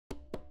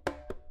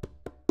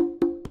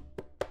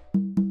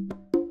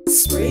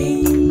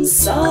Spring,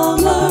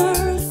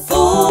 summer,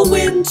 fall,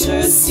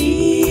 winter,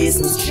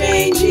 seasons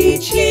change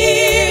each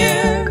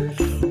year.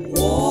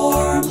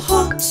 Warm,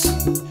 hot,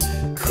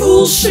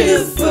 cool,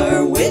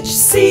 shiver, which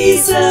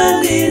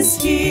season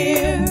is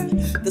here?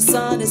 The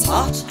sun is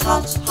hot,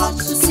 hot, hot,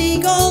 the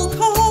seagull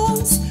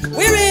calls.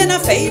 We're in our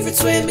favorite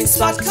swimming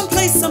spot, come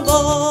play some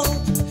ball.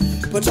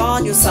 Put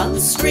on your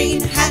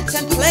sunscreen hat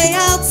and play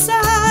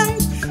outside.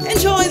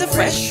 Enjoy the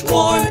fresh,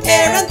 warm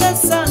air and the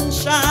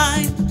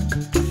sunshine.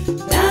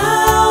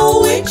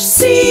 Now, which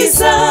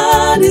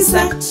season is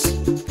that?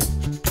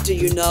 Do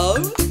you know?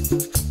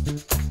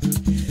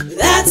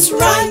 That's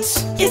right,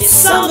 it's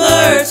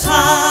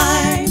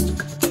summertime.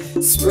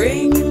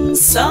 Spring,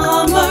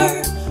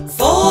 summer,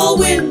 fall,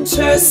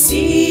 winter,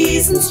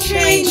 seasons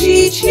change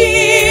each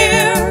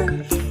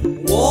year.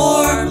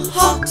 Warm,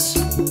 hot,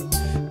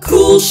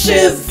 cool,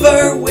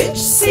 shiver, which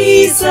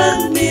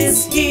season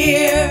is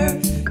here?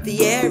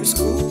 The air is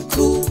cool,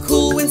 cool,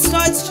 cool, wind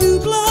starts to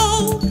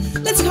blow.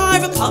 Let's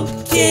carve a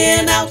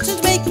pumpkin out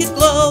and make it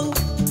glow.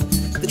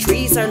 The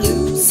trees are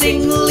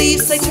losing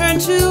leaves, they turn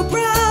to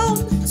brown.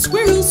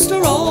 Squirrels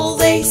store all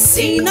they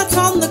see, nuts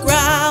on the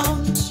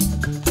ground.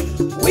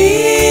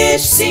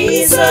 Which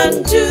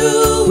season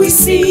do we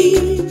see?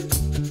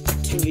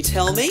 Can you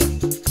tell me?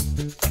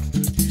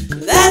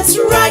 That's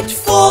right,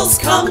 fall's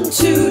come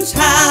to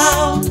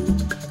town.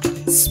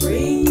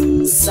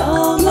 Spring,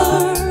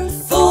 summer,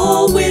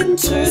 fall,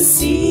 winter,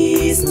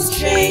 seasons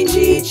change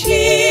each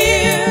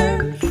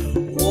year.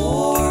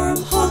 Warm,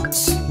 hot,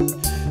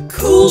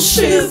 cool,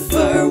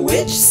 shiver,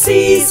 which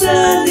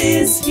season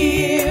is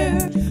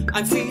here?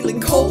 I'm feeling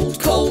cold,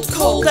 cold,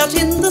 cold out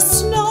in the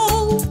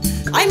snow.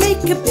 I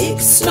make a big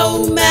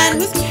snowman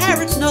with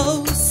carrot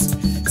nose.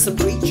 Some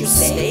creatures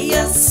stay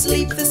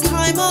asleep this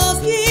time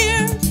of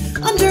year.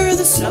 Under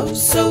the snow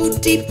so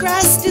deep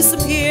grass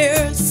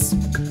disappears.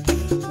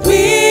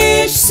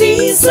 Which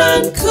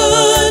season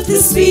could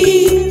this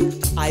be?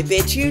 I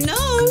bet you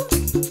know.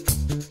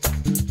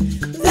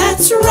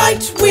 That's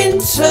right,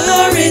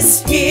 winter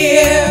is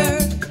here.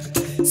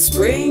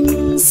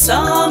 Spring,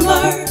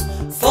 summer,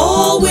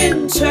 fall,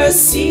 winter,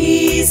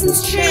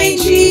 seasons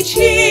change each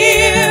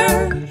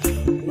year.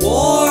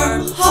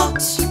 Warm,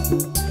 hot,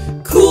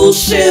 cool,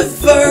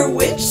 shiver,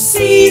 which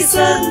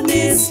season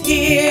is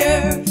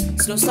here?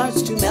 Snow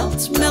starts to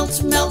melt,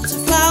 melt, melt to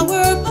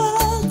flower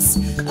buds.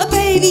 A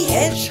baby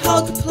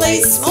hedgehog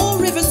plays, small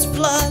rivers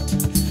flood.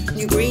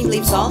 New green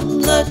leaves on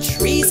the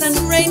trees and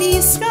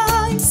rainy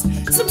skies.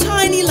 Some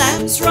tiny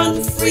lambs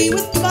run free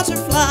with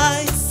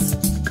butterflies.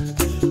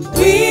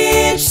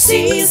 Which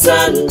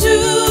season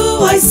do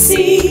I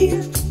see?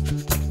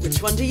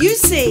 Which one do you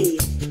see?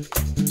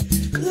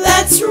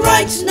 That's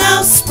right,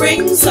 now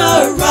spring's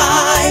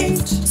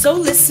arrived. So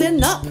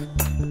listen up,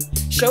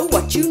 show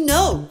what you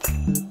know.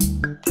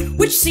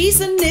 Which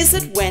season is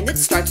it when it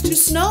starts to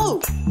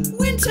snow?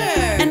 Winter!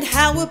 And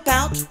how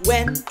about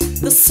when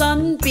the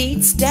sun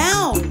beats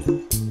down?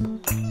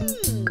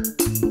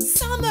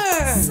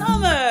 Summer!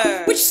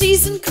 Summer! Which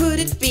season could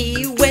it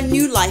be when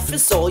new life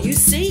is all you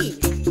see?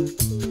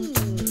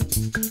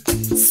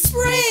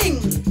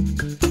 Spring!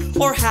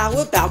 Or how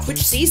about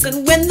which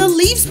season when the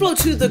leaves blow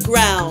to the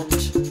ground?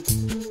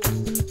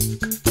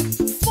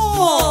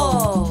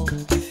 Fall!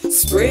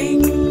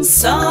 Spring,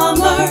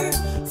 summer,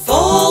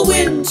 fall,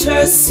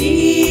 winter,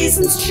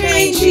 seasons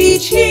change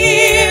each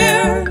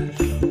year.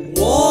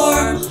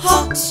 Warm,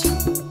 hot,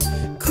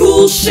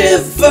 cool,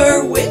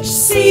 shiver, which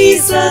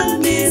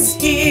season is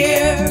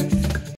here?